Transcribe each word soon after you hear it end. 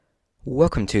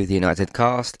Welcome to the United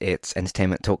Cast. It's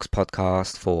Entertainment Talks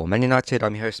podcast for Man United.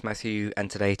 I'm your host Matthew, and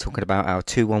today talking about our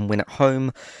 2-1 win at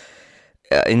home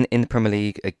in the Premier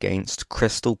League against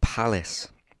Crystal Palace.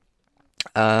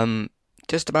 Um,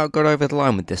 just about got over the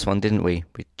line with this one, didn't we?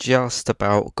 We just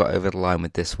about got over the line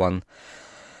with this one.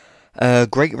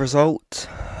 Great result.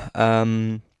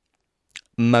 Um,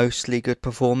 Mostly good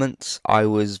performance. I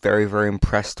was very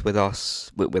impressed with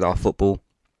us with our football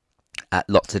at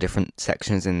lots of different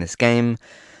sections in this game.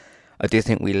 I do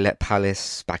think we let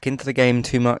Palace back into the game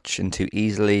too much and too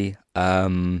easily.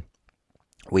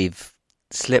 We've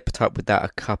slipped up with that a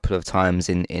couple of times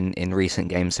in recent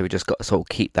games, so we just got to sort of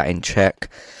keep that in check.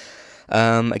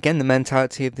 Again, the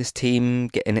mentality of this team,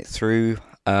 getting it through,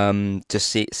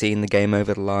 seeing the game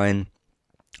over the line,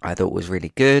 I thought was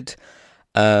really good.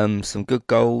 Some good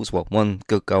goals, well, one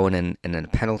good goal and then a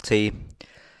penalty.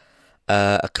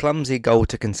 A clumsy goal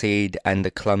to concede and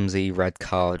a clumsy red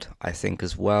card, I think,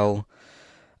 as well.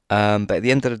 But at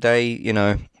the end of the day,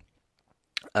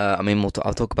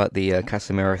 I'll talk about the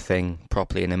Casemiro thing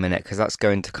properly in a minute because that's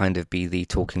going to kind of be the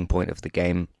talking point of the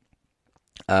game.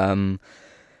 Um,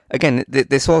 Again,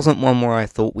 this wasn't one where I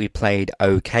thought we played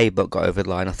okay but got over the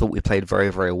line. I thought we played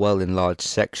very well in large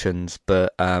sections,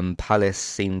 but Palace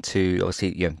seemed to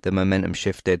obviously, the momentum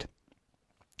shifted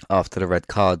after the red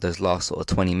card those last sort of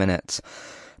 20 minutes,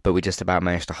 but we just about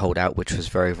managed to hold out, which was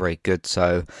very good.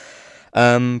 So,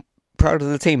 proud of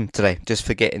the team today, just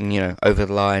for getting over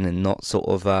the line and not sort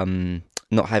of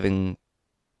not having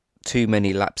too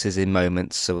many lapses in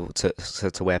moments, so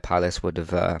to where Palace would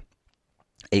have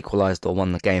equalised or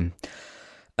won the game.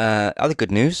 Other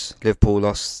good news: Liverpool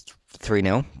lost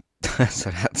 3-0. So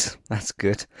that's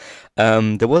good.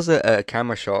 There was a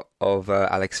camera shot of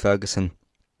Alex Ferguson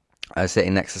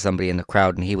sitting next to somebody in the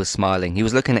crowd, and he was smiling. He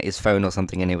was looking at his phone or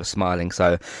something, and he was smiling.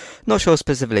 So, not sure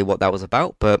specifically what that was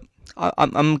about, but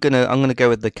I'm gonna go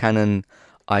with the canon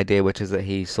idea, which is that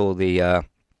he saw the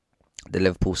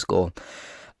Liverpool score.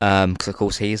 Because of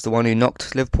course he's the one who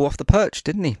knocked Liverpool off the perch,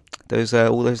 didn't he? Those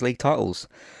all those league titles.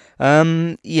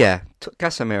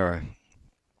 Casemiro.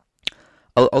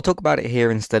 I'll talk about it here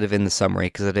instead of in the summary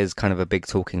because it is kind of a big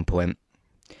talking point.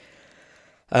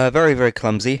 Very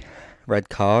clumsy. Red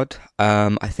card.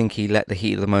 I think he let the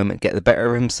heat of the moment get the better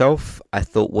of himself. I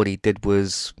thought what he did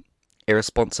was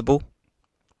irresponsible.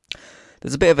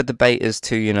 There's a bit of a debate as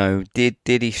to, did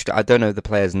he? I don't know the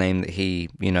player's name that he,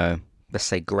 let's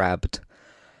say grabbed.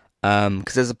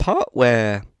 Because there's a part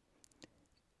where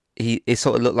it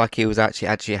sort of looked like he was actually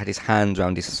had his hands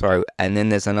around his throat, and then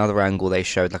there's another angle they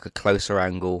showed, like a closer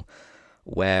angle,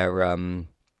 where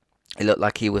it looked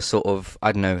like he was sort of,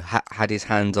 I don't know, had his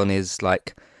hands on his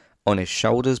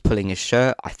shoulders, pulling his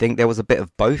shirt. I think there was a bit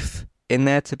of both in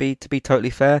there, to be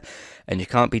totally fair, and you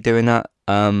can't be doing that.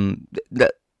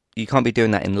 You can't be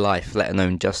doing that in life, let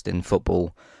alone just in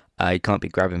football. You can't be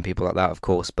grabbing people like that, of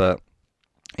course. But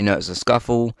it was a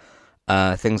scuffle.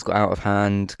 Things got out of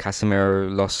hand.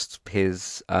 Casemiro lost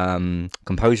his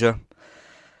composure,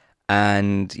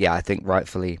 and yeah, I think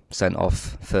rightfully sent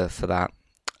off for that.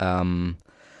 And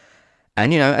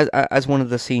as one of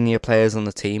the senior players on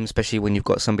the team, especially when you've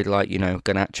got somebody like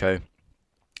Garnacho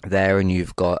there, and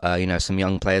you've got some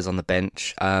young players on the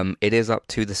bench, it is up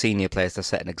to the senior players to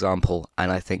set an example.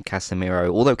 And I think Casemiro,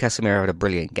 although Casemiro had a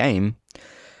brilliant game,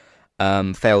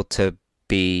 failed to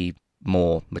be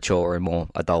more mature and more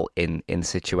adult in the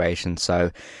situation. So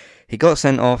he got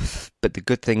sent off, but the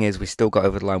good thing is we still got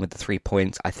over the line with the 3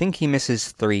 points. I think he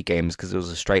misses 3 games because it was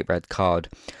a straight red card.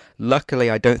 Luckily,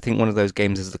 I don't think one of those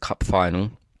games is the cup final.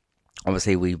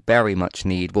 Obviously, we very much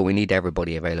we need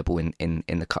everybody available in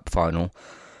the cup final.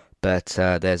 But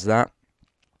there's that.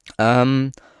 I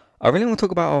really want to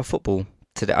talk about our football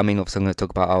today. I mean, obviously, I'm going to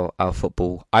talk about our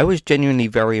football. I was genuinely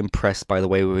very impressed by the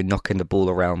way we were knocking the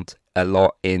ball around a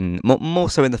lot more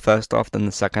so in the first half than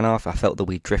the second half. I felt that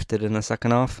we drifted in the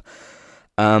second half.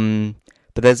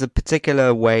 But there's a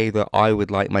particular way that I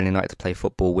would like Man United to play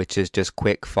football, which is just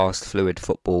quick, fast, fluid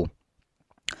football.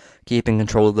 Keeping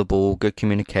control of the ball, good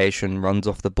communication, runs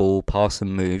off the ball, pass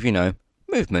and move,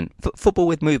 movement. Football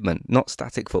with movement, not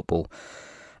static football.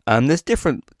 There's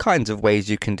different kinds of ways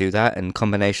you can do that and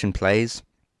combination plays.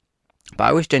 But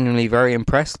I was genuinely very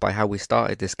impressed by how we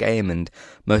started this game and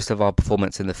most of our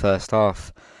performance in the first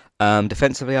half.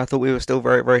 Defensively, I thought we were still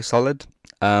very solid.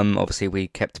 Obviously, we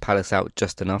kept Palace out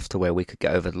just enough to where we could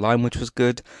get over the line, which was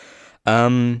good.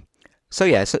 So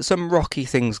some rocky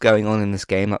things going on in this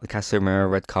game, like the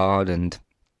Casemiro red card and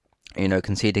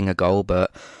conceding a goal.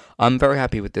 But I'm very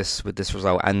happy with this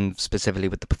result and specifically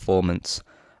with the performance.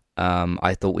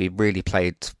 I thought we really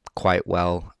played quite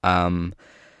well.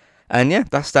 And yeah,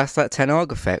 that's that Ten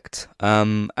Hag effect.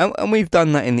 And we've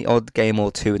done that in the odd game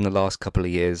or two in the last couple of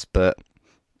years, but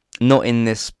not in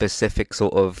this specific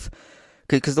sort of.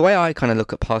 Because the way I kind of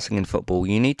look at passing in football,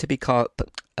 you need to be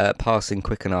passing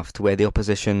quick enough to where the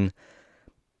opposition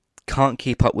can't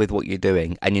keep up with what you're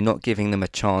doing, and you're not giving them a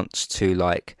chance to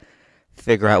like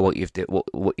figure out what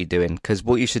you're doing. Because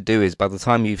what you should do is by the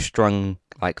time you've strung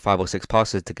like 5 or 6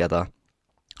 passes together,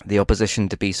 the opposition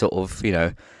to be sort of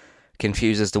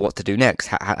confused as to what to do next.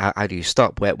 How do you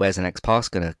stop? Where's the next pass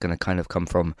gonna kind of come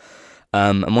from?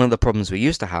 And one of the problems we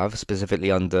used to have,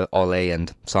 specifically under Ole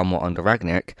and somewhat under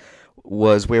Ragnick,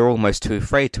 was we were almost too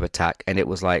afraid to attack, and it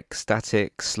was like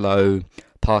static, slow,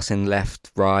 passing left,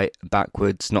 right,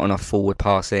 backwards, not enough forward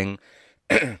passing.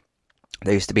 There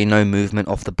used to be no movement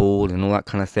off the ball and all that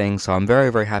kind of thing. So I'm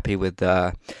very, very happy with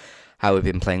how we've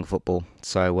been playing football.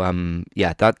 So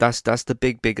yeah, that's the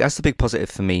big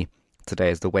positive for me today,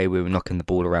 is the way we were knocking the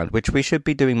ball around, which we should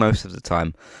be doing most of the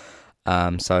time.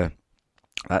 So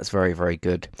that's very, very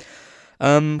good.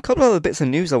 Couple of other bits of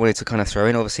news I wanted to kind of throw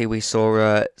in. Obviously, we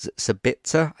saw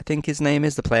Sabitzer, I think his name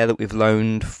is, the player that we've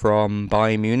loaned from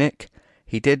Bayern Munich.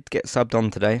 He did get subbed on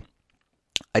today.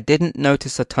 I didn't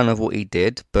notice a ton of what he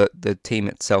did, but the team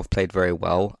itself played very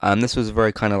well. This was a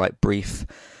very kind of like brief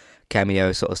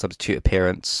cameo sort of substitute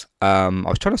appearance. I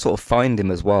was trying to sort of find him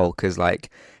as well, because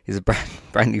like he's a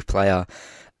brand new player,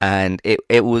 and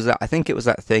it was, I think it was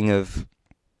that thing of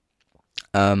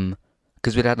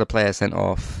because we'd had a player sent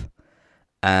off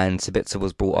and Sabitzer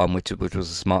was brought on, which was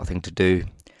a smart thing to do.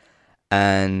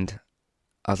 And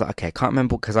I was like, okay, I can't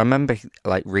remember, because I remember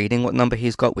like reading what number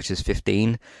he's got, which is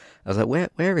 15. I was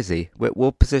like, where is he?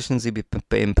 What positions he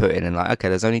being put in? And like, okay,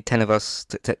 there's only 10 of us,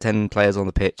 10 players on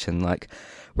the pitch, and like,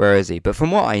 where is he? But from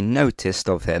what I noticed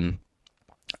of him,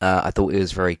 I thought he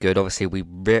was very good. Obviously, we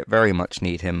very much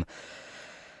need him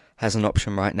as an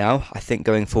option right now. I think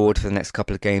going forward for the next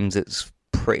couple of games, it's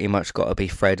pretty much got to be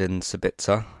Fred and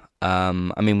Sabitzer. I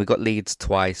mean, we got Leeds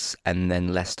twice and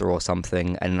then Leicester or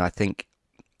something, and I think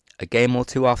a game or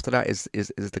two after that is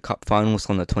the cup finals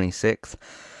on the 26th.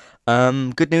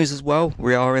 Good news as well,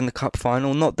 we are in the cup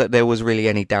final. Not that there was really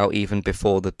any doubt even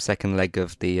before the second leg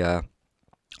of the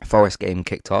Forest game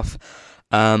kicked off.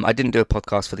 I didn't do a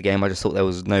podcast for the game. I just thought there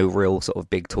was no real sort of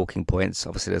big talking points.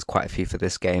 Obviously, there's quite a few for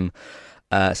this game.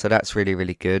 So that's really,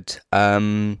 really good.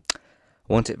 I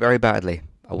want it very badly.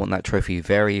 I want that trophy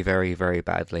very, very, very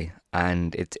badly.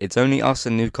 And it's only us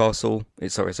and Newcastle.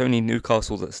 It's only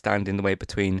Newcastle that stand in the way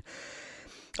between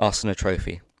us and a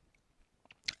trophy.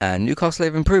 And Newcastle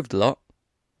have improved a lot.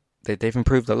 They've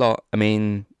improved a lot. I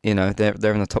mean,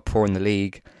 they're in the top 4 in the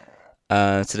league.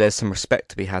 So there's some respect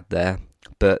to be had there.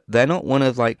 But they're not one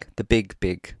of like the big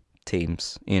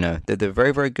teams. They're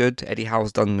very, very good. Eddie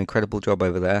Howe's done an incredible job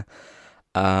over there.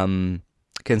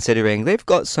 Considering they've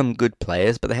got some good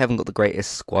players, but they haven't got the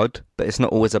greatest squad. But it's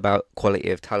not always about quality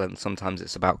of talent. Sometimes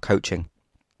it's about coaching,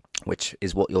 which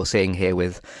is what you're seeing here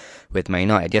with Man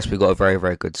United. Yes, we've got a very,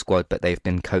 very good squad, but they've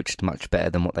been coached much better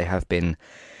than what they have been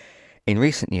in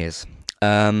recent years.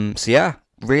 So yeah,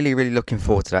 really, really looking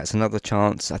forward to that. It's another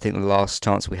chance. I think the last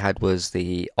chance we had was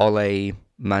the Ole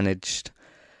managed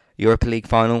Europa League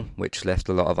final, which left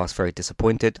a lot of us very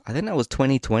disappointed. I think that was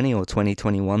 2020 or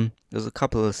 2021. It was a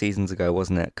couple of seasons ago,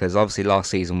 wasn't it? Because obviously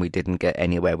last season we didn't get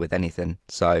anywhere with anything.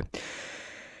 So,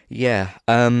 yeah.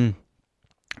 But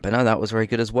no, that was very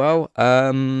good as well.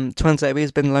 Tuanzebe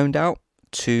has been loaned out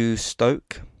to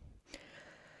Stoke.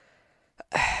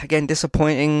 Again,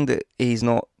 disappointing that he's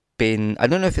not been... I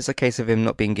don't know if it's a case of him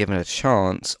not being given a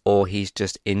chance or he's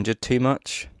just injured too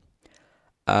much.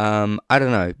 I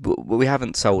don't know. We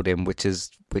haven't sold him, which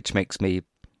makes me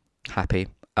happy.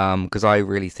 Because I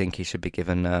really think he should be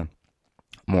given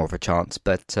more of a chance.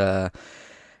 But at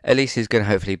least he's going to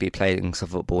hopefully be playing some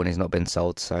football and he's not been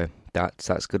sold. So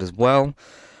that's good as well.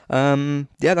 Yeah,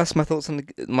 that's my thoughts on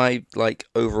my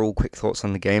overall quick thoughts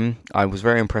on the game. I was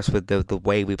very impressed with the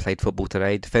way we played football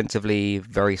today. Defensively,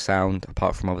 very sound,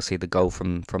 apart from obviously the goal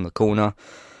from the corner.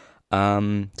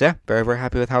 So yeah, very, very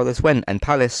happy with how this went. And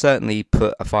Palace certainly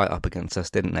put a fight up against us,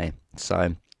 didn't they?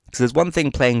 So there's one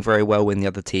thing playing very well when the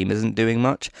other team isn't doing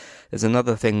much. There's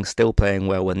another thing still playing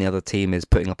well when the other team is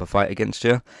putting up a fight against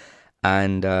you.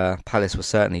 And Palace was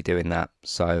certainly doing that.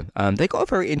 So they got a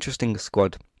very interesting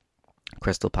squad,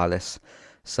 Crystal Palace.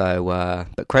 So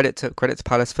but credit to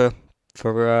Palace for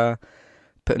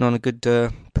putting on a good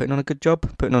job, putting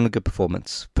on a good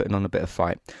performance, putting on a bit of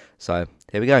fight. So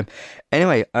here we go.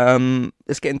 Anyway,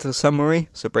 let's get into the summary.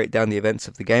 So break down the events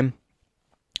of the game.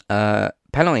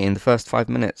 Penalty in the first 5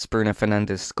 minutes. Bruno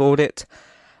Fernandes scored it.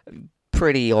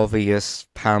 pretty obvious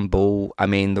handball. I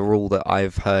mean, the rule that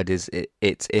I've heard is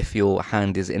it's if your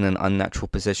hand is in an unnatural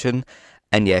position.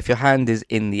 And yeah, if your hand is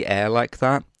in the air like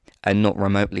that and not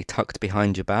remotely tucked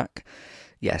behind your back,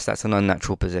 yes, that's an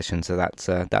unnatural position. So that's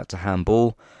a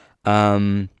handball.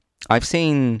 I've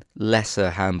seen lesser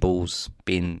handballs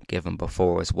being given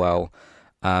before as well.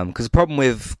 Because the problem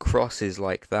with crosses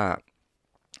like that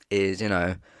is,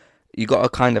 you got to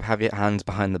kind of have your hands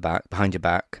behind your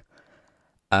back.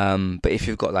 But if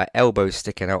you've got like elbows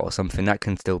sticking out or something, that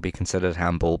can still be considered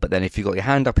handball. But then if you've got your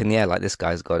hand up in the air like this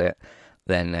guy's got it,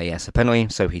 then yes, a penalty.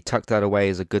 So he tucked that away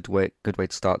is a good way to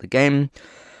start the game.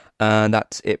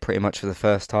 That's it pretty much for the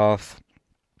first half.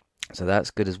 So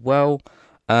that's good as well.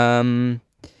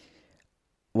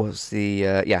 Was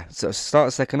the yeah? So start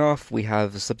the second half, we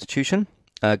have a substitution.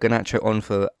 Garnacho on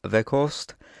for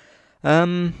Weghorst.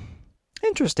 Um,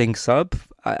 Interesting sub.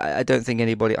 I don't think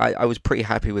anybody. I was pretty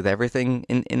happy with everything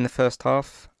in the first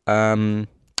half. I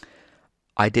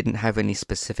didn't have any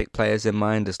specific players in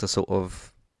mind as to sort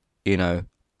of, you know,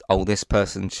 oh, this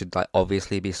person should like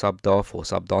obviously be subbed off or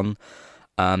subbed on.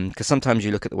 Because sometimes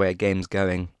you look at the way a game's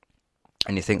going,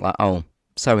 and you think like, oh,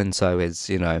 so and so is,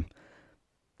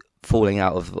 falling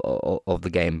out of the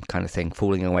game kind of thing,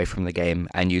 falling away from the game,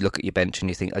 and you look at your bench and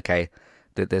you think, okay,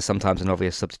 there's sometimes an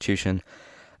obvious substitution.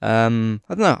 I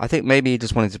don't know. I think maybe he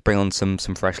just wanted to bring on some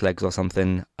fresh legs or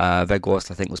something.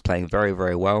 Weghorst, I think, was playing very,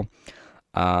 very well.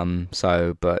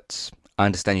 But I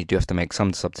understand you do have to make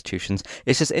some substitutions.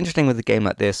 It's just interesting with a game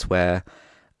like this where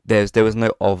there was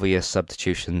no obvious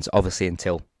substitutions, obviously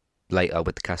until later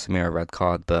with the Casemiro red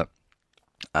card. But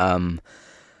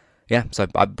yeah, so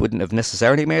I wouldn't have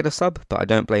necessarily made a sub, but I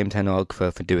don't blame Ten Hag for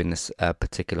doing this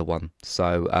particular one.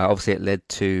 So obviously it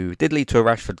did lead to a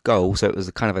Rashford goal, so it was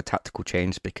a kind of a tactical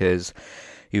change because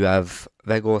you have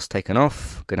Weghorst taken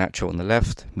off, Garnacho on the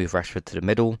left, move Rashford to the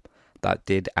middle. That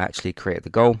did actually create the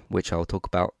goal, which I'll talk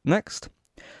about next.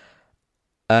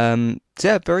 So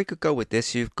yeah, very good goal with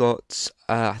this. You've got,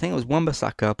 I think it was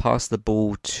Wan-Bissaka pass the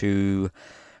ball to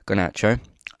Garnacho.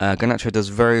 Garnacho does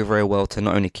very, very well to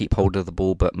not only keep hold of the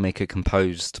ball, but make a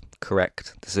composed,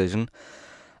 correct decision.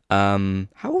 How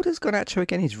old is Garnacho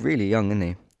again? He's really young, isn't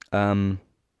he?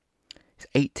 He's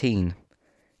 18.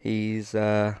 He's,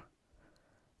 I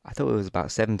thought it was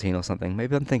about 17 or something.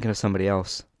 Maybe I'm thinking of somebody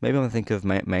else. Maybe I'm thinking of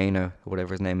Maino, or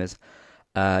whatever his name is.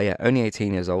 Yeah, only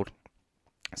 18 years old.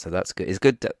 So that's good.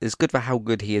 It's good for how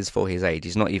good he is for his age.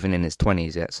 He's not even in his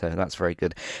 20s yet, so that's very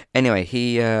good. Anyway,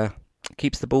 he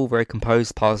keeps the ball very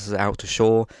composed, passes it out to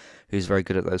Shaw, who's very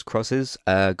good at those crosses.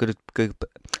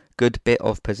 Good bit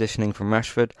of positioning from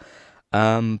Rashford.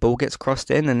 Ball gets crossed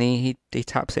in, and he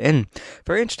taps it in.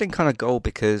 Very interesting kind of goal,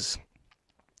 because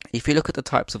if you look at the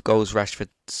types of goals Rashford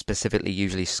specifically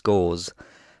usually scores,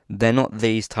 they're not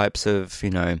these types of,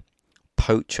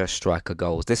 poacher striker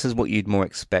goals. This is what you'd more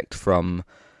expect from,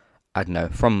 I don't know,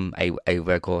 from a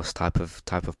Weghorst type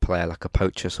of player, like a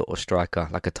poacher sort of striker,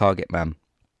 like a target man.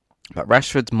 But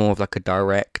Rashford's more of like a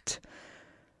direct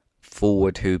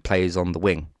forward who plays on the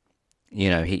wing.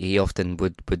 He often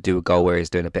would do a goal where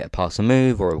he's doing a bit of pass and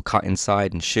move, or he'll cut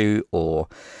inside and shoot, or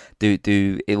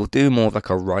it will do more of like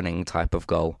a running type of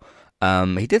goal.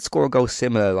 He did score a goal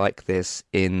similar like this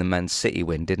in the Man City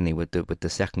win, didn't he, with the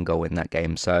second goal in that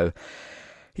game? So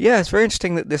yeah, it's very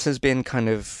interesting that this has been kind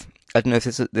of, I don't know if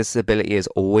this ability has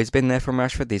always been there from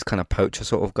Rashford, these kind of poacher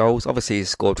sort of goals. Obviously, he's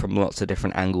scored from lots of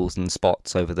different angles and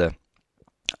spots over the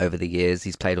years.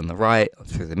 He's played on the right,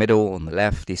 through the middle, on the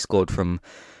left. He scored from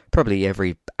probably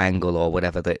every angle or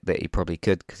whatever that he probably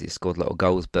could, because he scored a lot of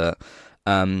goals. But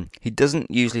he doesn't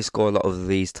usually score a lot of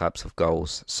these types of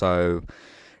goals. So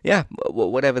yeah,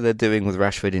 whatever they're doing with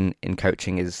Rashford in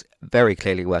coaching is very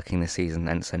clearly working this season,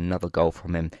 and it's another goal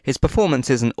from him. His performance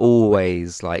isn't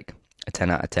always like a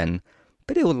 10 out of 10,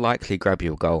 but it will likely grab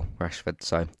you a goal, Rashford.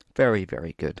 So very,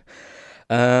 very good.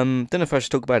 Don't know if I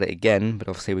should talk about it again, but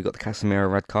obviously we got the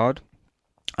Casemiro red card.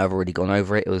 I've already gone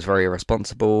over it. It was very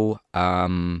irresponsible.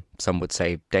 Some would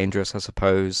say dangerous, I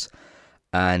suppose,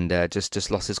 and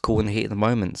just lost his cool in the heat of the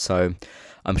moment. So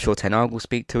I'm sure Ten Hag will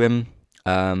speak to him.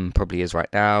 Probably is right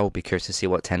now. Be curious to see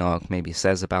what Ten Hag maybe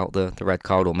says about the red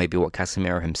card, or maybe what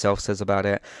Casemiro himself says about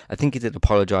it. I think he did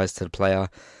apologise to the player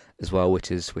as well,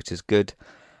 which is good.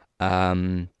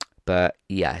 But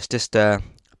yeah, it's just a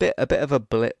bit of a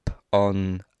blip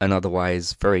on an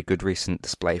otherwise very good recent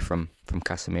display from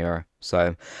Casemiro.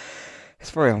 So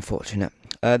it's very unfortunate.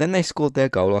 Then they scored their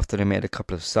goal after they made a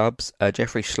couple of subs.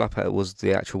 Jeffrey Schlapper was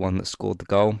the actual one that scored the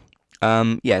goal.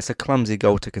 Yeah, it's a clumsy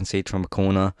goal to concede from a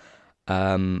corner.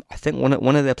 I think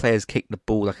one of their players kicked the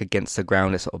ball like against the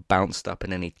ground. It sort of bounced up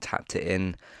and then he tapped it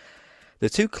in. The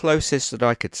two closest that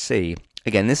I could see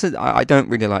again, this is I don't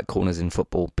really like corners in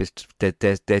football, but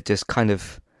they're just kind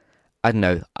of, I don't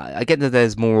know. I get that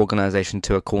there's more organisation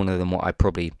to a corner than what I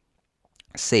probably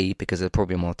see, because there's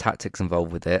probably more tactics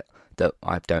involved with it that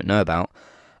I don't know about,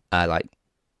 like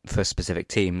for specific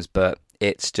teams. But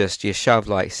it's just you shove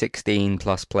like 16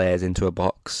 plus players into a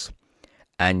box,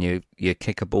 and you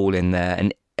kick a ball in there,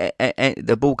 and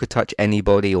the ball could touch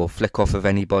anybody or flick off of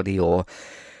anybody or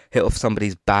hit off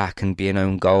somebody's back and be an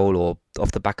own goal, or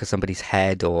off the back of somebody's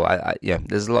head, or yeah,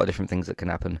 there's a lot of different things that can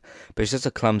happen. But it's just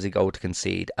a clumsy goal to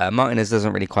concede. Martinez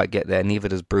doesn't really quite get there, neither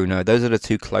does Bruno. Those are the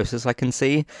two closest I can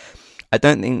see. I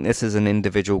don't think this is an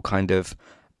individual kind of,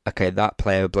 okay, that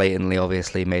player blatantly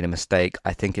obviously made a mistake.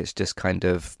 I think it's just kind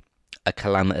of a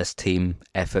calamitous team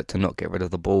effort to not get rid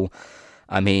of the ball.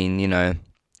 I mean,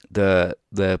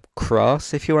 the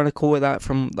cross, if you want to call it that,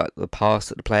 from like the pass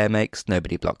that the player makes,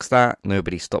 nobody blocks that.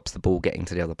 Nobody stops the ball getting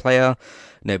to the other player.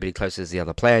 Nobody closes the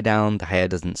other player down. De Gea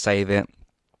doesn't save it.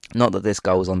 Not that this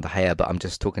goal was on De Gea, but I'm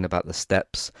just talking about the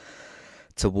steps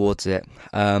towards it.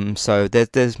 So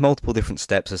there's multiple different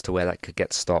steps as to where that could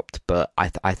get stopped, but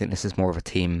I think this is more of a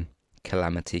team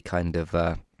calamity kind of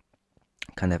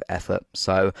effort.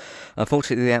 So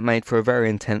unfortunately, that made for a very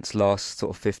intense last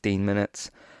sort of 15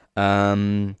 minutes.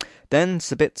 Then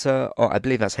Sabitzer, or I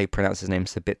believe that's how you pronounce his name,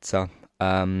 Sabitzer,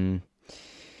 on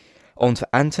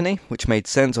to Antony, which made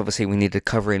sense. Obviously, we needed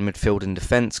cover in midfield and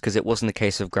defence, because it wasn't a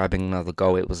case of grabbing another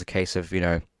goal. It was a case of,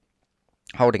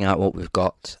 holding out what we've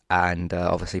got, and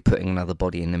obviously putting another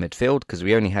body in the midfield, because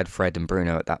we only had Fred and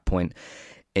Bruno at that point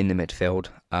in the midfield.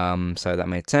 So that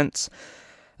made sense.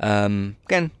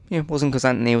 Again, it wasn't because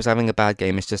Antony was having a bad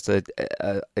game. It's just a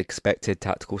expected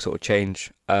tactical sort of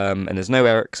change. And there's no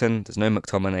Eriksen, there's no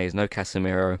McTominay, there's no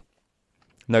Casemiro,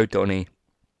 no Donny.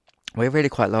 We're really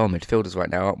quite low on midfielders right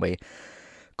now, aren't we?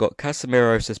 Got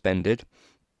Casemiro suspended.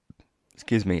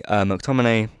 Excuse me.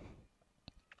 McTominay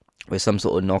with some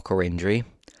sort of knock or injury.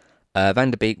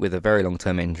 Van der Beek with a very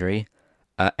long-term injury.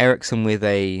 Eriksen with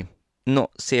a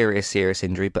not serious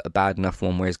injury, but a bad enough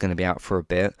one where he's going to be out for a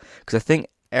bit. Because I think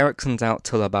Eriksen's out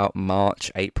till about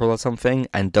March, April or something,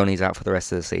 and Donny's out for the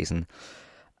rest of the season.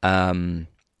 And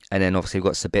then obviously we've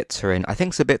got Sabitzer in. I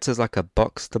think Sabitzer's like a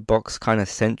box-to-box kind of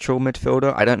central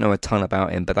midfielder. I don't know a ton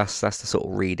about him, but that's the sort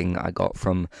of reading that I got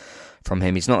from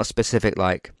him. He's not a specific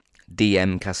like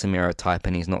DM Casemiro type,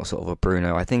 and he's not sort of a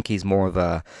Bruno. I think he's more of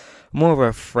a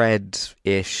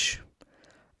Fred-ish,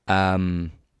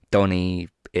 Donny-ish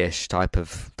type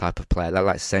of player, that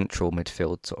like central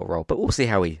midfield sort of role. But we'll see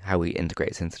how he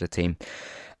integrates into the team.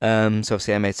 So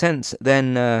obviously that made sense.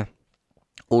 Then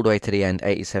all the way to the end,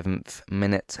 87th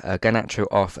minute, Garnacho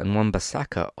off and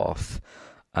Wan-Bissaka off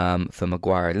for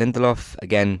Maguire and Lindelof.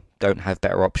 Again, don't have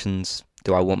better options.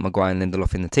 Do I want Maguire and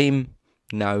Lindelof in the team?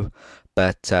 No.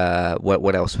 But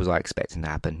what else was I expecting to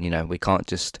happen? We can't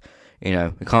just, we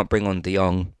can't bring on De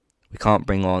Jong. We can't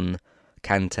bring on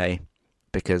Kante,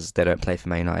 because they don't play for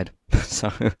Man United. So,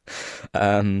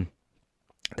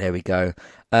 there we go.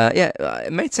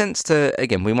 It made sense to,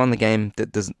 again, we won the game.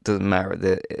 That doesn't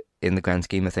matter in the grand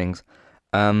scheme of things.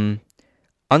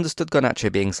 Understood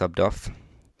Garnacho being subbed off.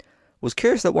 Was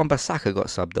curious that Wan-Bissaka got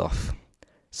subbed off.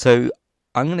 So,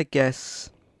 I'm going to guess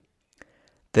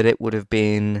that it would have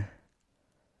been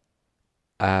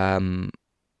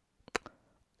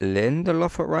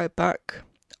Lindelof at right back,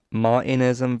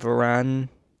 Martinez and Varane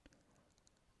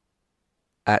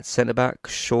at centre back,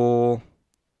 Shaw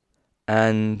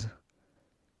and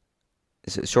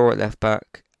Shaw at left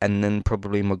back, and then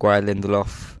probably Maguire,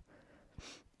 Lindelof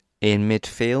in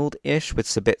midfield ish, with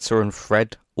Sabitzer and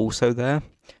Fred also there.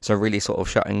 So really sort of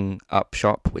shutting up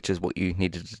shop, which is what you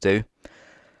needed to do.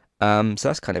 So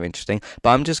that's kind of interesting.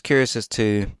 But I'm just curious as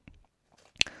to,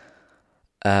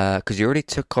 because you already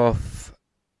took off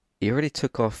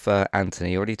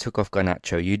Antony, you already took off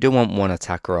Garnacho. You do want one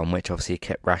attacker on, which obviously you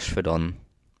kept Rashford on.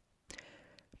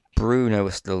 Bruno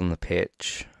was still on the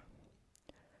pitch.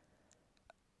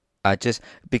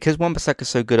 Because Wan-Bissaka's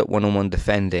so good at one-on-one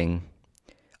defending,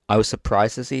 I was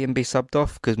surprised to see him be subbed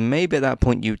off, because maybe at that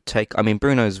point you take,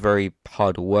 Bruno's a very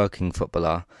hard-working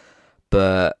footballer,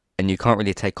 and you can't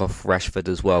really take off Rashford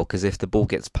as well, because if the ball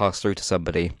gets passed through to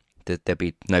somebody, there'd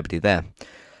be nobody there.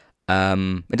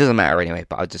 It doesn't matter anyway,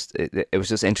 but it was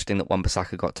just interesting that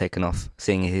Wan-Bissaka got taken off,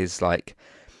 seeing he's like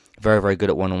very, very good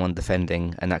at one-on-one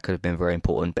defending, and that could have been very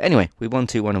important. But anyway, we won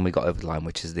 2-1 and we got over the line,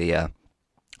 which is the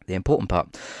important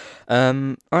part.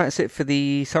 Alright, that's it for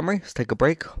the summary. Let's take a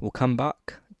break. We'll come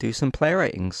back, do some player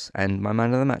ratings, and my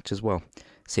man of the match as well.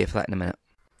 See you for that in a minute.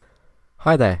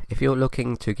 Hi there, if you're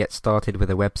looking to get started with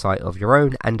a website of your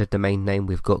own and a domain name,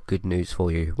 we've got good news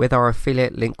for you. With our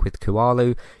affiliate link with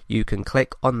Kualu, you can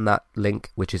click on that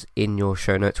link which is in your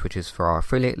show notes, which is for our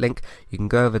affiliate link. You can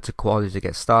go over to Kualu to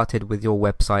get started with your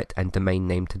website and domain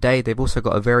name today. They've also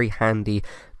got a very handy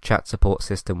chat support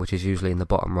system, which is usually in the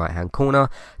bottom right hand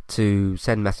corner, to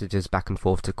send messages back and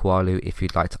forth to Kualu if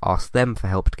you'd like to ask them for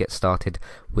help to get started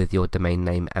with your domain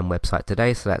name and website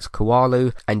today. So that's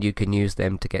Kualu, and you can use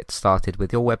them to get started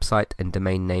with your website and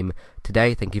domain name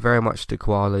today. Thank you very much to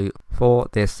Kualu for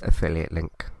this affiliate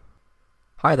link.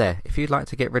 Hi there, if you'd like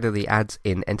to get rid of the ads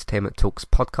in Entertainment Talks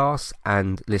podcasts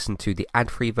and listen to the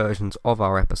ad-free versions of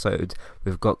our episodes,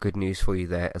 we've got good news for you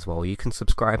there as well. You can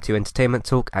subscribe to Entertainment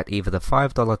Talk at either the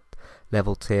 $5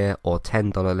 level tier or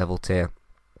 $10 level tier.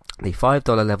 The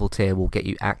 $5 level tier will get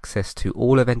you access to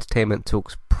all of Entertainment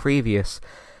Talk's previous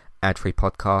ad-free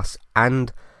podcasts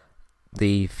and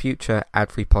the future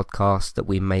ad-free podcasts that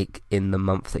we make in the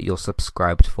month that you're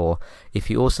subscribed for. If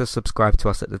you also subscribe to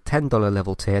us at the $10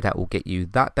 level tier, that will get you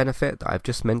that benefit that I've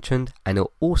just mentioned, and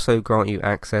it'll also grant you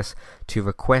access to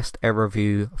request a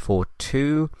review for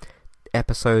 2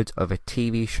 episodes of a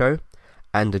TV show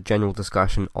and a general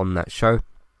discussion on that show,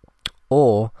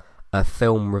 or a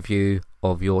film review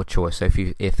of your choice. So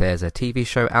if there's a TV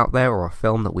show out there or a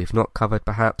film that we've not covered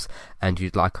perhaps and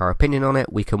you'd like our opinion on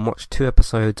it, we can watch 2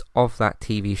 episodes of that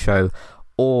TV show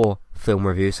or film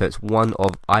review. So it's one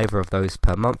of either of those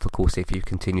per month. Of course, if you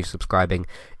continue subscribing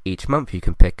each month, you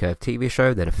can pick a TV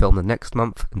show, then a film the next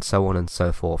month, and so on and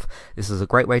so forth. This is a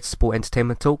great way to support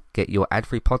Entertainment Talk, get your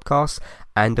ad-free podcasts,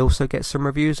 and also get some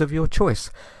reviews of your choice.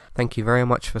 Thank you very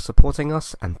much for supporting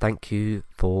us, and thank you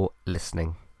for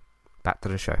listening. Back to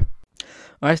the show.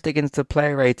 Let's dig into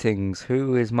player ratings.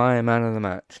 Who is my man of the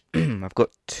match? I've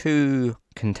got 2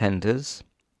 contenders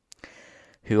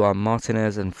who are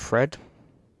Martinez and Fred.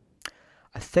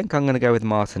 I think I'm going to go with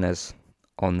Martinez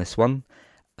on this one.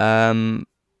 Probably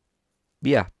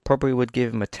would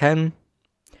give him a 10.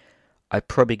 I'd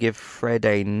probably give Fred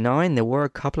a 9. There were a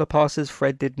couple of passes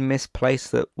Fred did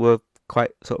misplace that were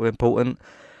quite sort of important.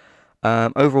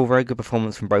 Overall, very good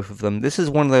performance from both of them. This is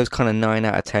one of those kind of 9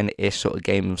 out of 10-ish sort of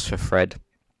games for Fred.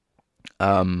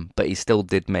 But he still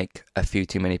did make a few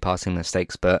too many passing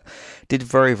mistakes, but did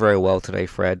very, very well today,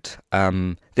 Fred.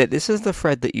 This is the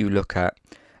Fred that you look at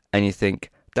and you think,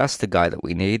 that's the guy that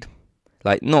we need.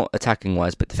 Like, not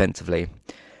attacking-wise, but defensively.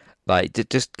 Like,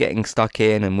 just getting stuck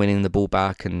in and winning the ball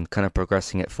back and kind of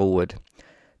progressing it forward.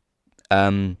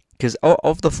 Because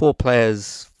of the 4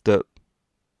 players that,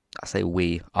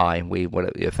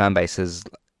 whatever your fan base has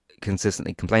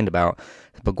consistently complained about,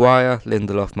 Maguire,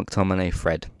 Lindelof, McTominay,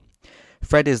 Fred.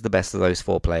 Fred is the best of those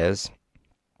 4 players.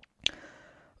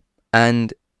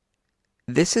 And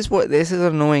this is an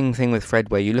annoying thing with Fred,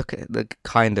 where you look at the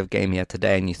kind of game he had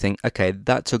today and you think, okay,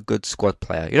 that's a good squad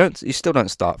player. You still don't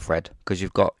start Fred because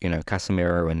you've got,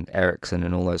 Casemiro and Eriksen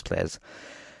and all those players.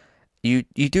 You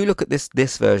do look at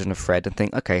this version of Fred and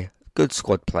think, okay, good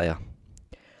squad player.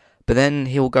 But then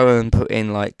he'll go and put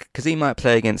in, because he might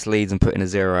play against Leeds and put in a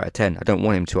 0 out of 10. I don't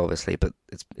want him to, obviously, but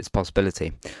it's a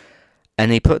possibility.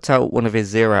 And he puts out one of his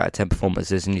 0 out of 10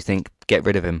 performances and you think, get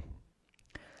rid of him.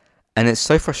 And it's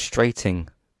so frustrating,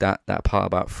 that part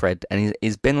about Fred. And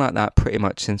he's been like that pretty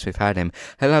much since we've had him.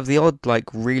 He'll have the odd,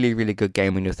 really, really good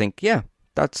game when you think, yeah,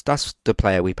 that's the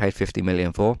player we paid 50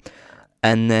 million for.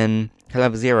 And then he'll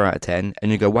have a 0 out of 10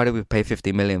 and you go, why did we pay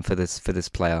 50 million for this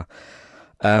player?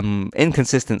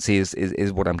 Inconsistency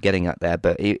is what I'm getting at there,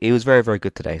 but he was very, very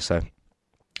good today, so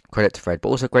credit to Fred, but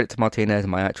also credit to Martinez,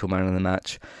 my actual man of the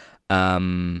match.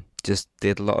 Just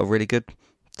did a lot of really good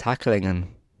tackling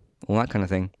and all that kind of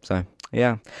thing, so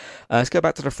yeah. Let's go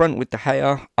back to the front with De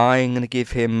Gea. I was going to give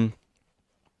him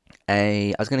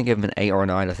an 8 or a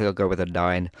 9. I think I'll go with a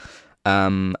 9.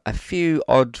 A few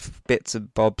odd bits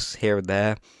and bobs here and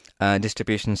there.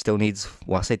 Distribution still needs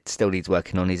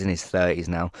working on. He's in his 30s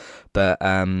now, but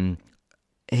De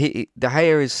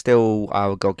Gea is still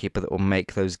our goalkeeper that will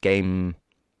make those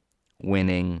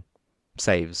game-winning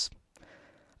saves.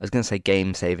 I was going to say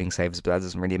game-saving saves, but that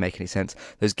doesn't really make any sense.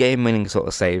 Those game-winning sort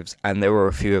of saves, and there were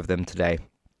a few of them today,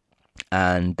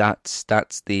 and that's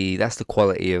the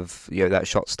quality of that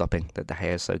shot stopping that De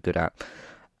Gea is so good at,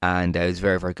 and he's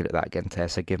very, very good at that again today.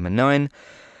 So give him a 9.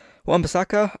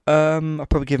 Wan-Bissaka, I'll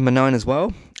probably give him a 9 as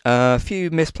well. A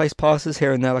few misplaced passes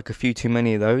here and there, a few too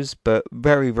many of those, but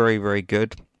very, very, very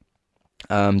good.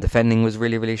 Defending was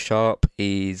really, really sharp.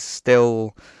 He's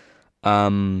still,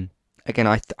 again,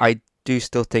 I do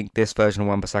still think this version of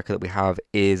Wan-Bissaka that we have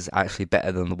is actually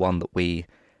better than the one that we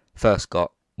first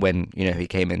got when he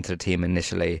came into the team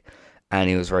initially, and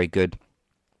he was very good.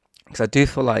 Because I do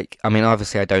feel like, I mean,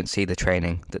 obviously I don't see the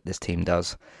training that this team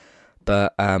does,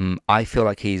 but I feel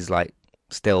like he's like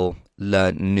still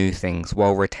learned new things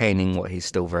while retaining what he's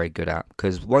still very good at.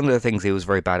 Because one of the things he was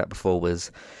very bad at before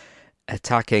was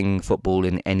attacking football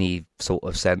in any sort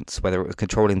of sense, whether it was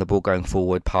controlling the ball going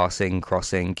forward, passing,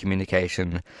 crossing,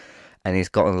 communication, and he's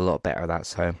gotten a lot better at that.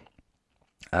 So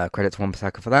credit to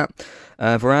Wan-Bissaka for that.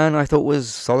 Varane I thought was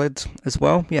solid as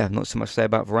well. Yeah, not so much to say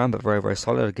about Varane, but very, very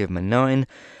solid. I'd give him a 9.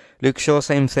 Luke Shaw,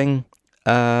 same thing.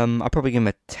 I'll probably give him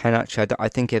a 10 actually. I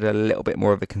think he had a little bit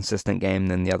more of a consistent game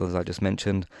than the others I just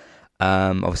mentioned.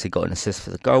 Obviously got an assist for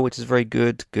the goal, which is very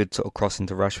good. Good sort of cross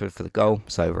into Rashford for the goal,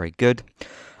 so very good.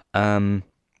 So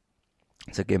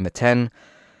give him a 10.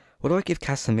 What do I give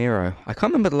Casemiro? I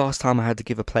can't remember the last time I had to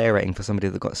give a player rating for somebody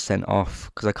that got sent off,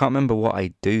 because I can't remember what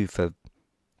I do for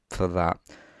that.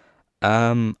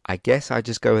 I guess I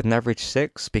just go with an average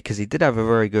 6, because he did have a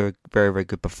very good, very, very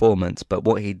good performance, but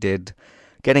what he did,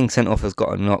 getting sent off has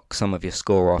got to knock some of your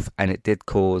score off, and it did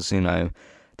cause,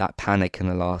 that panic in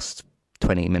the last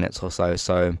 20 minutes or so.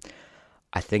 So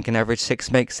I think an average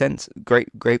 6 makes sense.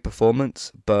 Great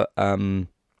performance, but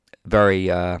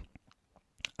very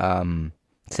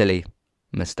silly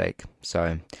mistake.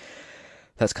 So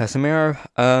that's Casemiro.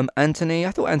 Anthony,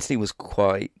 I thought Anthony was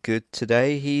quite good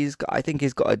today. I think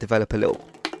he's got to develop a little.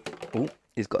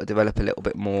 He's got to develop a little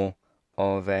bit more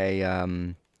of a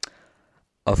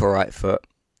right foot.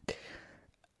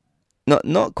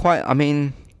 Not quite. I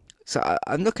mean, so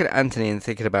I'm looking at Anthony and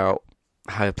thinking about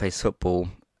how he plays football,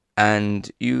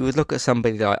 and you would look at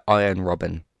somebody like Arjen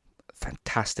Robben,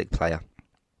 fantastic player.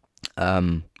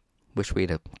 Wish we'd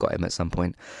have got him at some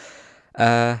point.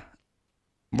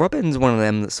 Robben's one of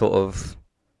them that sort of,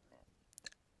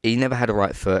 he never had a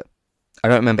right foot. I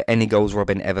don't remember any goals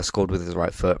Robben ever scored with his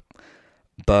right foot,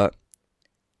 but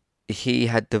he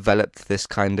had developed this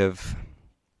kind of,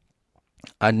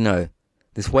 I don't know,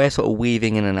 this way of sort of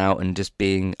weaving in and out and just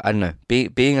being, I don't know,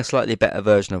 being a slightly better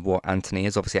version of what Anthony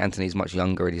is. Obviously, Anthony's much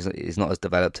younger and he's not as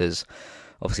developed as,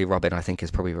 obviously, Robben, I think,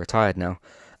 is probably retired now.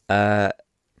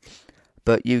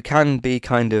 But you can be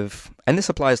kind of, and this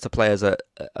applies to players that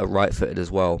are right-footed as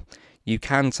well, you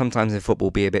can sometimes in football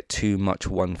be a bit too much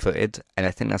one-footed, and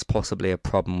I think that's possibly a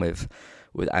problem with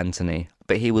Anthony.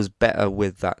 But he was better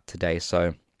with that today,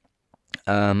 so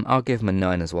I'll give him a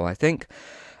 9 as well, I think.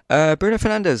 Bruno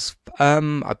Fernandes,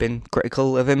 I've been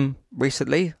critical of him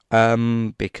recently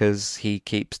because he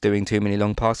keeps doing too many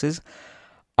long passes.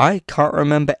 I can't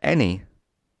remember any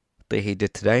that he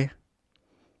did today.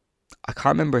 I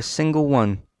can't remember a single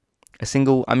one.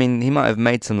 I mean, he might have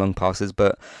made some long passes,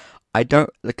 but I don't,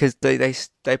 because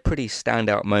they're pretty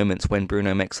standout moments when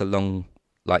Bruno makes a long,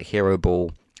 like, hero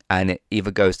ball and it either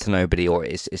goes to nobody or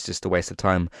it's just a waste of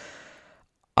time.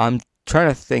 I'm trying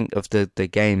to think of the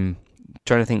game,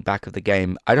 trying to think back of the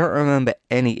game. I don't remember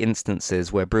any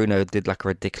instances where Bruno did like a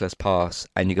ridiculous pass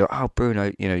and you go, oh,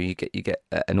 Bruno, you get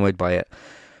annoyed by it.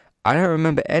 I don't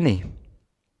remember any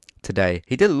today.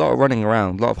 He did a lot of running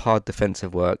around, a lot of hard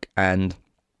defensive work, and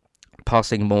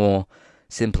passing more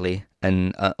simply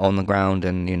and on the ground,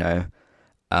 and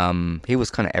he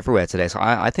was kind of everywhere today. So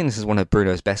I think this is one of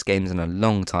Bruno's best games in a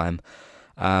long time.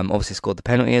 Obviously scored the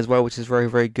penalty as well, which is very,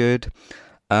 very good.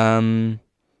 I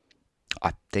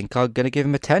think I'm gonna give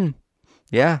him a 10.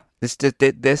 Yeah, this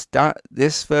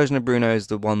version of Bruno is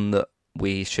the one that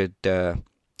we should that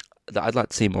I'd like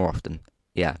to see more often.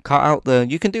 Yeah, cut out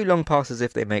you can do long passes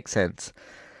if they make sense,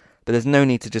 but there's no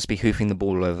need to just be hoofing the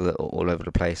ball all over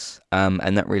the place.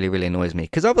 And that really, really annoys me.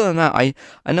 Because other than that, I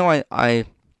know I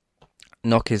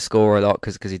knock his score a lot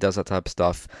because he does that type of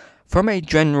stuff. From a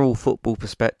general football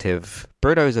perspective,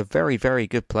 Bruno is a very, very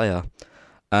good player.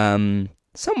 Some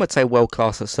would say world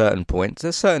class at certain points.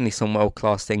 There's certainly some world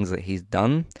class things that he's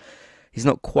done. He's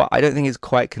not quite, I don't think he's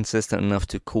quite consistent enough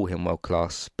to call him world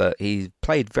class, but he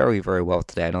played very, very well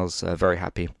today, and I was very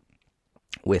happy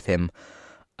with him.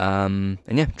 And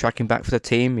yeah, tracking back for the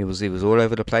team, he was all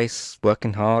over the place,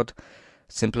 working hard,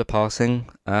 simpler passing.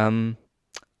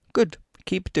 Good,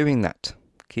 keep doing that.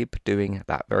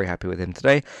 Very happy with him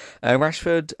today.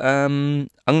 Rashford, I'm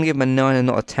gonna give him a 9 and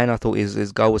not a 10. I thought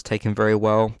his goal was taken very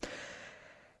well.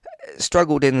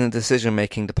 Struggled in the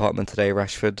decision-making department today,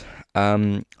 Rashford.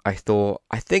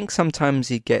 I think sometimes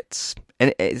he gets,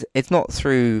 and it's not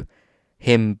through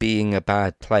him being a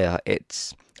bad player.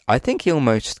 I think he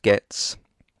almost gets,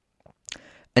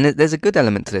 and there's a good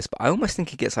element to this, but I almost think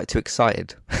he gets like too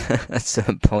excited at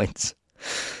certain points.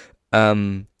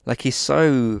 Like he's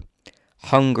so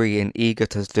hungry and eager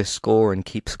to just score and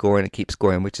keep scoring and keep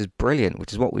scoring, which is brilliant,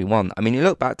 which is what we want. I mean, you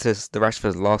look back to the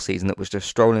Rashford last season that was just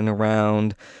strolling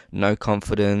around, no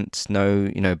confidence, no,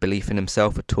 belief in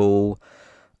himself at all.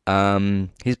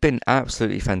 He's been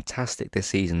absolutely fantastic this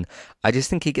season. I just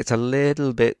think he gets a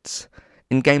little bit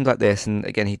in games like this, and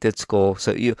again, he did score.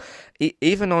 So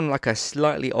even on like a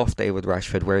slightly off day with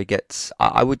Rashford, where he gets,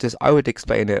 I would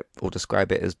explain it or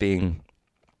describe it as being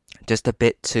just a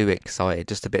bit too excited,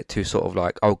 just a bit too sort of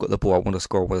like, oh, I've got the ball, I want to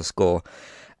score, I want to score,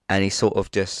 and he sort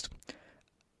of just,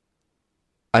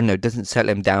 I don't know, doesn't settle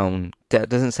him down,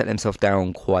 doesn't settle himself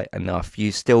down quite enough.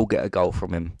 You still get a goal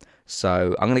from him.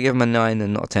 So I'm going to give him a 9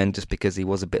 and not a 10 just because he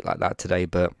was a bit like that today,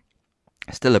 but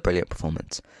still a brilliant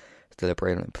performance. Still a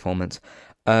brilliant performance.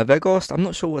 Weghorst, I'm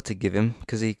not sure what to give him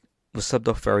because he was subbed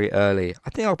off very early. I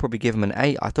think I'll probably give him an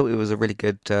 8. I thought it was a really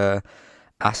good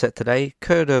asset today.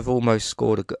 Could have almost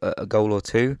scored a goal or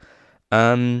two.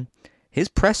 His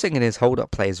pressing and his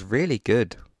hold-up play is really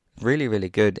good. Really, really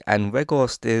good. And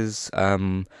Weghorst is... I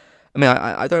mean,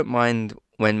 I don't mind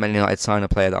when Man United sign a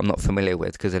player that I'm not familiar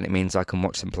with because then it means I can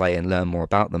watch them play and learn more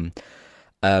about them.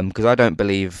 Because I don't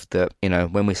believe that,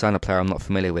 when we sign a player I'm not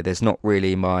familiar with, it's not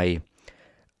really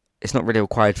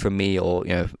required for me, or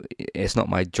it's not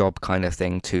my job kind of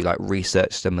thing to like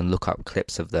research them and look up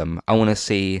clips of them. I want to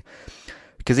see,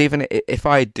 because even if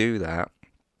I do that,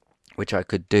 which I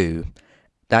could do,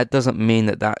 that doesn't mean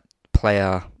that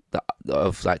player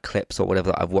of like clips or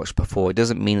whatever that I've watched before, it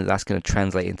doesn't mean that that's going to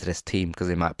translate into this team, because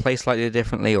they might play slightly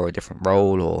differently or a different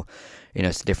role, or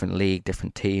it's a different league,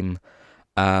 different team.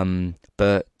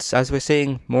 But as we're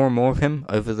seeing more and more of him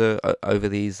over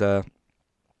these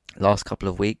last couple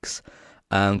of weeks,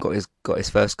 got his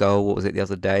first goal. What was it, the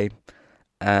other day?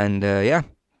 And yeah,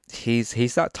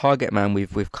 he's that target man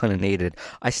we've kind of needed.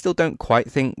 I still don't quite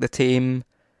think the team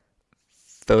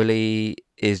fully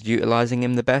is utilizing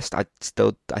him the best. I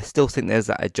still think there's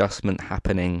that adjustment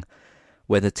happening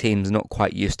where the team's not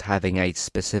quite used to having a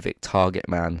specific target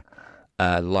man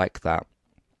like that.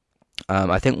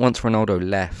 I think once Ronaldo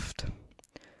left,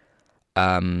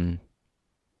 and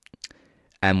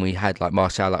we had like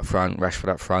Martial up front, Rashford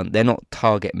up front, they're not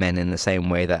target men in the same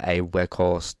way that a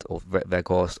Weghorst or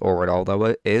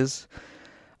Ronaldo is.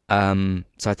 So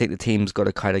I think the team's got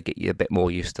to kind of get you a bit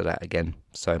more used to that again.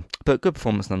 So, but good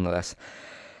performance nonetheless.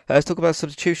 Let's talk about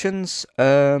substitutions.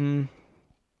 Where's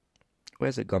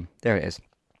it gone? There it is.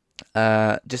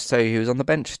 Just so he was on the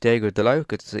bench, Diego Dalot.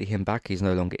 Good to see him back. He's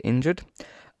no longer injured.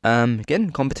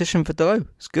 Again, competition for Dalot.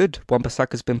 It's good.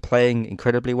 Wan-Bissaka's been playing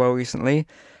incredibly well recently.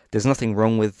 There's nothing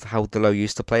wrong with how Dalot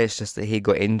used to play. It's just that he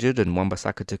got injured and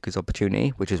Wan-Bissaka took his opportunity,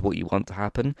 which is what you want to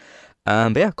happen.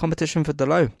 But yeah, competition for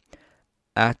Dalot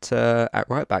at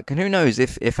right back. And who knows,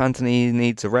 if Antony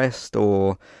needs a rest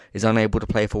or is unable to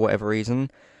play for whatever reason,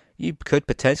 you could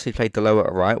potentially play Dalot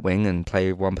at right wing and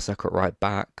play Wan-Bissaka at right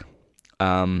back.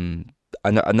 I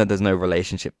know there's no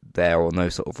relationship there or no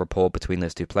sort of rapport between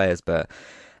those two players, but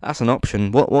that's an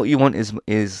option. What you want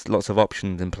is lots of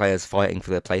options and players fighting for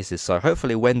their places. So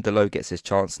hopefully when Dalot gets his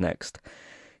chance next,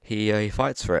 he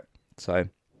fights for it. So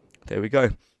there we go.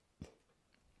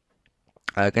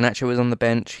 Garnacho was on the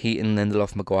bench. Heaton,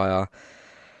 Lindelof, Maguire.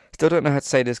 Still don't know how to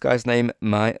say this guy's name.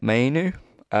 Mainu.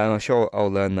 I'm sure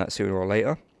I'll learn that sooner or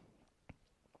later.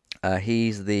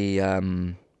 He's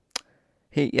the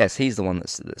he's the one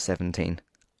that's 17.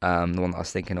 The one that I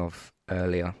was thinking of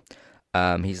earlier.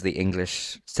 He's the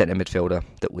English centre midfielder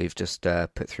that we've just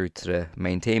put through to the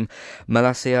main team.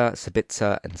 Malacia,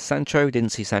 Sabitzer and Sancho.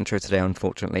 Didn't see Sancho today,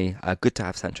 unfortunately. Good to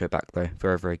have Sancho back, though.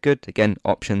 Very, very good. Again,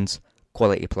 options,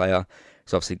 quality player.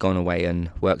 He's obviously gone away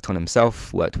and worked on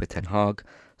himself, worked with Ten Hag.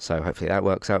 So hopefully that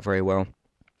works out very well.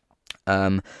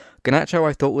 Garnacho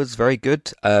I thought was very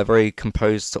good, very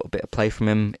composed sort of bit of play from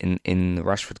him in the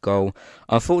Rashford goal.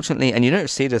 Unfortunately, and you don't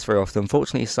see this very often,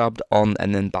 unfortunately he subbed on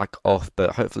and then back off,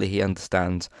 but hopefully he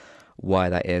understands why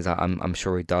that is. I'm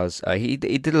sure he does. He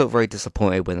did look very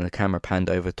disappointed when the camera panned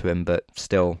over to him, but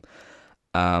still,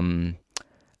 I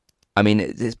mean,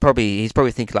 he's probably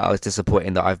thinking like I was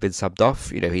disappointed that I've been subbed off.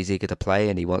 He's eager to play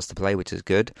and he wants to play, which is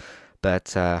good,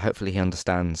 but hopefully he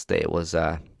understands that it was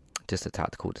just a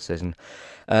tactical decision.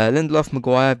 Lindelof,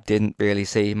 Maguire, didn't really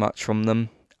see much from them,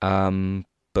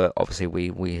 but obviously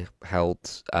we held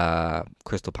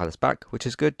Crystal Palace back, which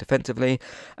is good defensively,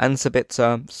 and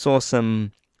Sabitzer, saw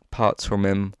some parts from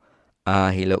him.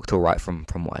 He looked alright from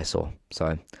what I saw,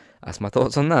 so that's my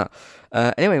thoughts on that.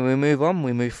 Anyway, we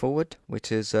move forward,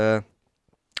 which is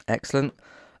excellent.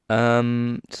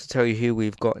 To tell you who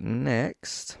we've got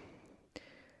next.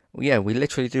 Well, yeah, we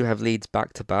literally do have Leeds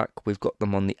back to back. We've got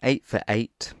them on the 8 for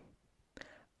 8.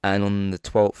 and on the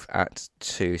 12th at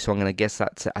 2. So I'm going to guess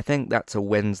I think that's a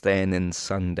Wednesday and then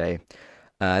Sunday.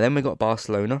 Then we got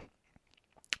Barcelona,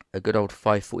 a good old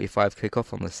 5:45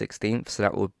 kickoff on the 16th. So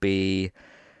that would be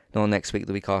not next week,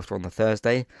 the week after on the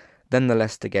Thursday. Then the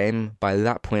Leicester game. By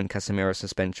that point, Casemiro's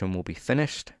suspension will be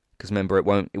finished. Because remember, it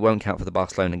won't count for the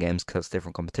Barcelona games because it's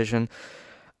different competition.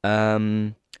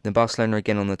 Then Barcelona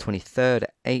again on the 23rd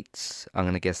at 8. I'm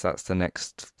going to guess that's the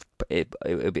next.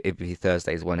 It'll be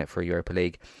Thursdays, won't it, for Europa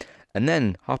League? And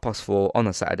then 4:30 on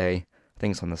the Saturday. I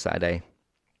think it's on the Saturday.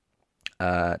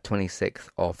 26th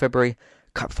of February.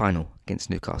 Cup final against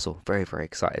Newcastle. Very, very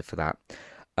excited for that.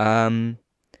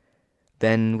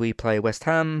 Then we play West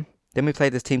Ham. Then we play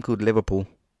this team called Liverpool.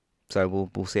 So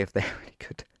we'll see if they're really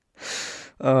good.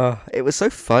 It was so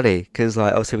funny because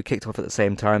obviously we kicked off at the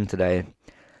same time today,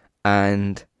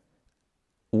 and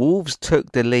Wolves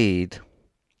took the lead.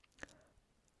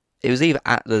 It was either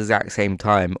at the exact same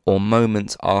time or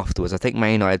moments afterwards. I think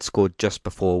Man United scored just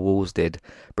before Wolves did.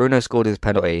 Bruno scored his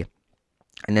penalty,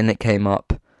 and then it came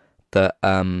up that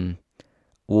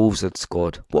Wolves had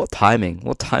scored. What timing!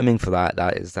 What timing for that!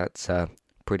 That's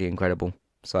pretty incredible.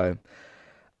 So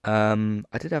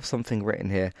I did have something written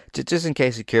here, just in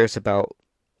case you're curious about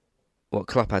what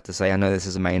Klopp had to say. I know this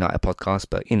is a Man United podcast,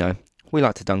 but we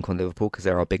like to dunk on Liverpool because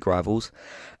they're our big rivals.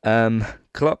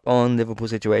 Klopp on Liverpool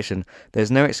situation.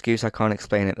 There's no excuse. I can't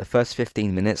explain it. The first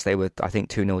 15 minutes, they were, I think,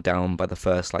 2-0 down by the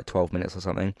first 12 minutes or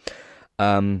something.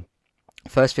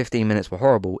 First 15 minutes were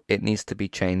horrible. It needs to be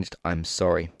changed. I'm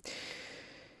sorry.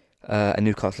 And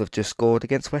Newcastle have just scored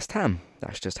against West Ham.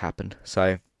 That's just happened.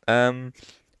 So,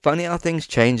 funny how things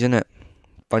change, isn't it?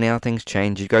 Funny how things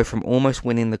change. You go from almost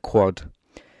winning the quad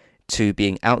to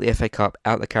being out the FA Cup,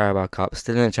 out the Carabao Cup,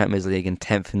 still in the Champions League and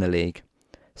 10th in the league.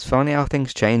 It's funny how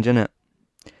things change, isn't it?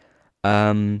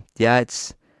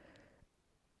 There's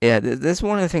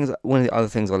one of the other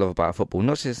things I love about football,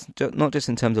 not just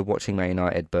in terms of watching Man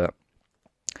United, but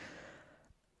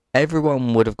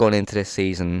everyone would have gone into this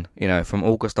season, from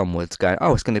August onwards, going,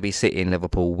 oh, it's going to be City and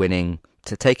Liverpool winning,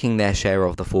 to taking their share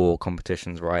of the 4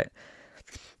 competitions, right?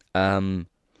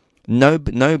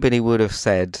 Nobody would have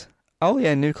said, oh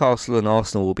yeah, Newcastle and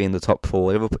Arsenal will be in the top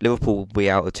 4. Liverpool will be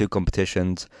out of 2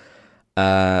 competitions.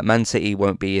 Man City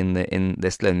won't be they're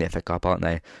still in the FA Cup, aren't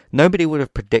they? Nobody would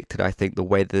have predicted, I think, the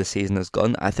way that the season has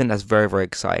gone. I think that's very, very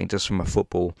exciting just from a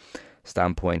football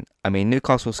standpoint. I mean,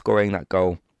 Newcastle scoring that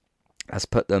goal has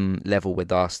put them level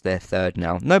with us. They're 3rd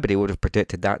now. Nobody would have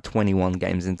predicted that 21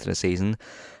 games into the season,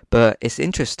 but it's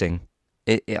interesting.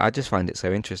 I just find it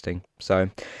so interesting.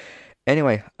 So,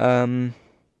 anyway,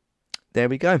 there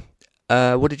we go.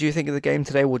 What did you think of the game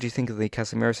today? What do you think of the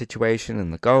Casemiro situation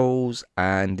and the goals?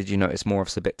 And did you notice more of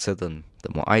Sabitzer than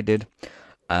what I did?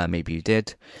 Maybe you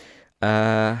did.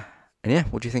 And yeah,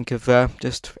 what do you think of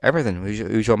just everything?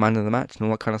 Who's your man of the match and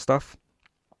all that kind of stuff?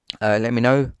 Let me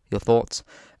know your thoughts.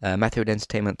 Matthew at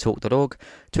entertainmenttalk.org.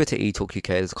 Twitter, eTalkUK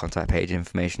is the contact page,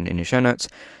 information in your show notes.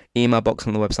 Email box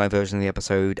on the website version of the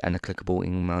episode, and a clickable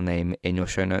email name in your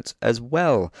show notes as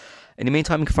well. In the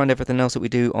meantime, you can find everything else that we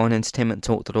do on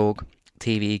entertainmenttalk.org.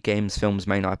 TV, games, films,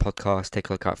 main night podcast. Take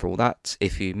a look out for all that.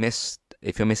 If you're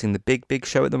missing the big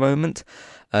show at the moment,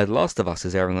 The Last of Us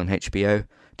is airing on HBO.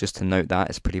 Just to note that,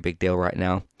 it's a pretty big deal right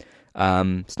now.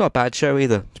 It's not a bad show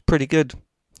either. It's pretty good.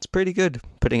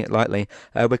 Putting it lightly.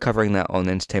 We're covering that on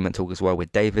Entertainment Talk as well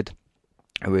with David,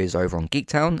 who is over on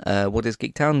Geektown. What is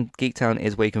Geektown? Geektown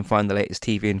is where you can find the latest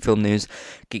TV and film news.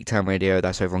 Geektown Radio,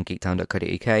 that's over on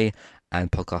geektown.co.uk,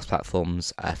 and podcast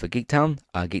platforms for Geektown.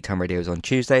 Geektown Radio is on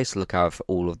Tuesday, so look out for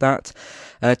all of that.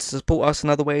 To support us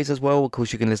in other ways as well, of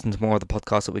course, you can listen to more of the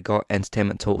podcasts that we got,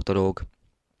 entertainmenttalk.org.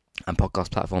 And podcast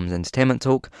platforms, Entertainment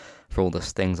Talk, for all the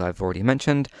things I've already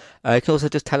mentioned. You can also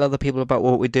just tell other people about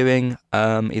what we're doing,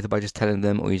 either by just telling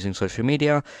them or using social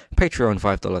media. Patreon,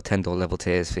 $5, $10 level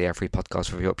tiers for your free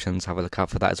podcast review options. Have a look out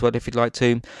for that as well if you'd like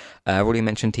to. I've already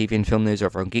mentioned TV and film news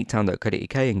over on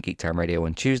geektown.co.uk and Geektown Radio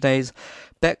on Tuesdays.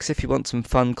 Bex, if you want some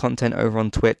fun content over on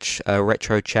Twitch,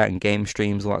 retro chat and game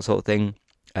streams, all that sort of thing.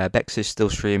 Bex is still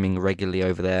streaming regularly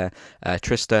over there.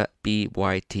 Trista,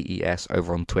 BYTES,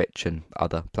 over on Twitch and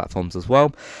other platforms as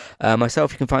well.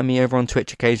 Myself, you can find me over on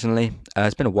Twitch occasionally.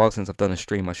 It's been a while since I've done a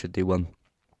stream. I should do one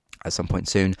at some point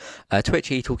soon. Twitch,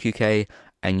 eTalkUK,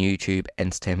 and YouTube,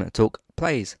 Entertainment Talk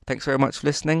Plays. Thanks very much for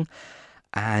listening,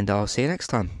 and I'll see you next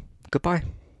time. Goodbye.